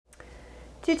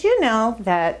Did you know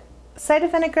that cider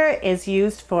vinegar is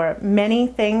used for many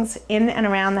things in and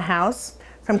around the house,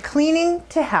 from cleaning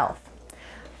to health?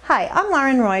 Hi, I'm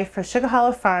Lauren Roy for Sugar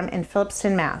Hollow Farm in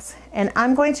Phillipston, Mass. And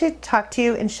I'm going to talk to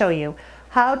you and show you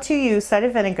how to use cider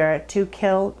vinegar to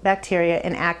kill bacteria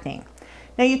in acne.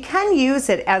 Now you can use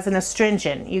it as an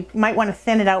astringent. You might want to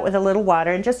thin it out with a little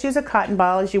water and just use a cotton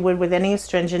ball as you would with any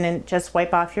astringent and just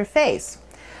wipe off your face.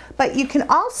 But you can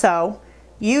also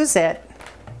use it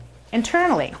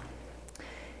internally.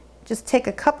 Just take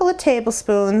a couple of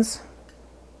tablespoons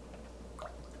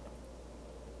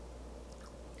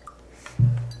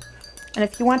and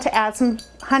if you want to add some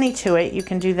honey to it, you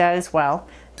can do that as well.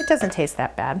 It doesn't taste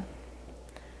that bad.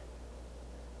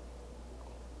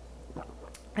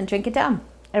 And drink it down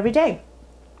every day.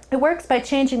 It works by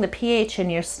changing the pH in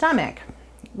your stomach,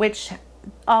 which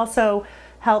also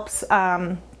helps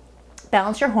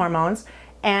balance your hormones,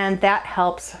 and that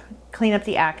helps clean up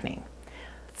the acne.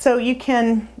 So you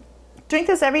can drink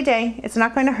this every day. It's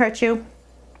not going to hurt you.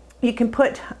 You can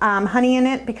put honey in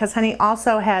it because honey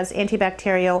also has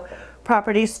antibacterial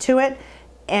properties to it,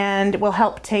 and will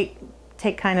help take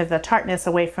kind of the tartness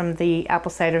away from the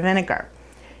apple cider vinegar.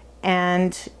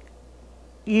 And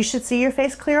you should see your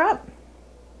face clear up.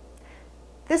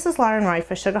 This is Lauren Roy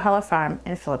for Sugar Hollow Farm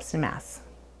in Phillipston, Mass.